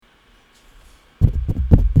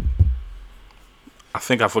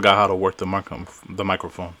think I forgot how to work the microphone. The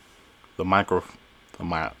micro,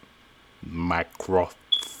 the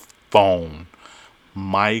microphone.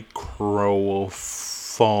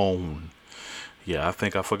 Microphone. Yeah, I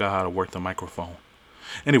think I forgot how to work the microphone.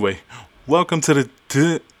 Anyway, welcome to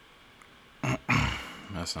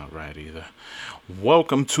that's not right either.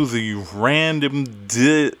 Welcome to the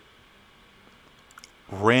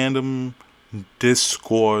random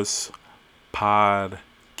discourse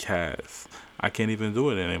podcast. I can't even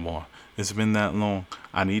do it anymore. It's been that long.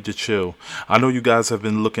 I need to chill. I know you guys have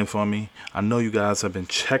been looking for me. I know you guys have been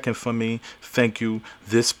checking for me. Thank you.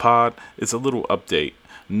 This pod is a little update.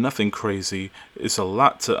 Nothing crazy. It's a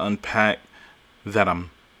lot to unpack that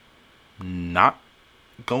I'm not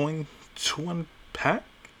going to unpack.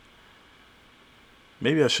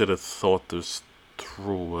 Maybe I should have thought this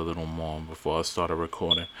through a little more before I started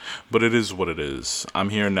recording. But it is what it is. I'm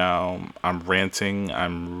here now. I'm ranting.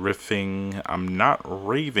 I'm riffing. I'm not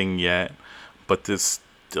raving yet. But there's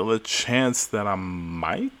still a chance that I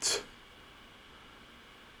might.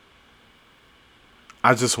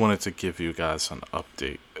 I just wanted to give you guys an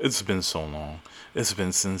update. It's been so long. It's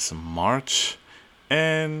been since March.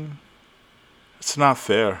 And it's not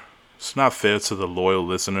fair. It's not fair to the loyal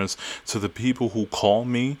listeners, to the people who call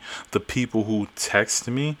me, the people who text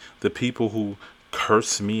me, the people who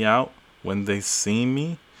curse me out when they see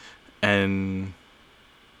me. And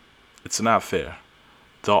it's not fair.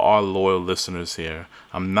 There are loyal listeners here.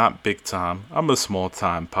 I'm not big time. I'm a small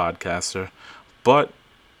time podcaster. But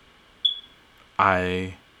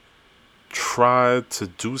I tried to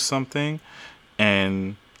do something,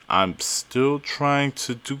 and I'm still trying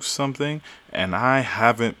to do something, and I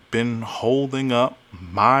haven't been holding up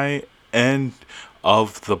my end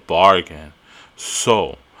of the bargain.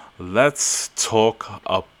 So, let's talk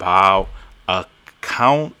about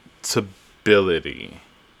accountability.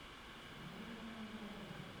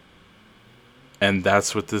 And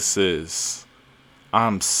that's what this is.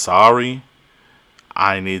 I'm sorry.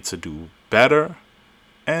 I need to do better,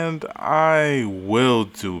 and I will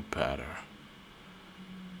do better.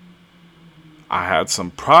 I had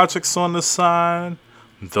some projects on the side.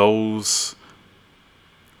 Those,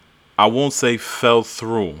 I won't say fell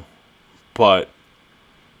through, but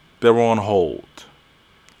they're on hold.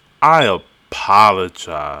 I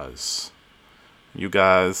apologize. You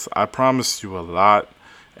guys, I promised you a lot,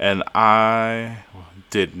 and I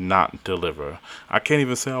did not deliver. I can't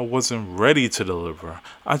even say I wasn't ready to deliver.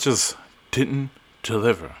 I just didn't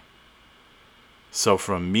deliver. So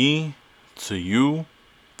from me to you,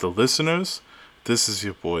 the listeners, this is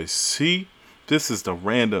your boy C. This is the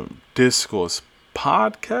Random Discourse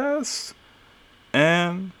Podcast.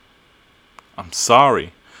 And I'm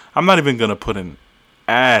sorry. I'm not even going to put an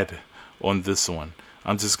ad on this one.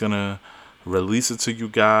 I'm just going to release it to you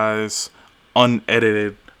guys,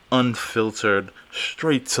 unedited, unfiltered,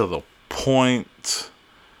 straight to the point.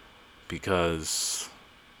 Because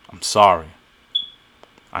I'm sorry.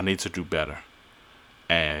 I need to do better.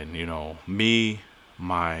 And, me,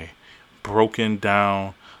 my broken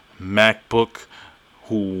down MacBook,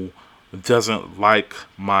 who doesn't like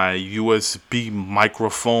my USB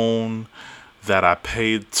microphone that I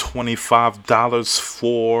paid $25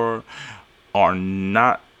 for, are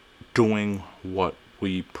not doing what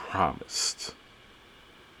we promised.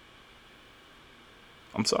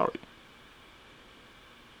 I'm sorry.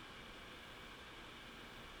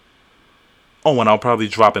 Oh, and I'll probably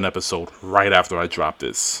drop an episode right after I drop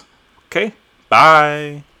this. Okay?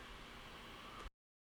 Bye.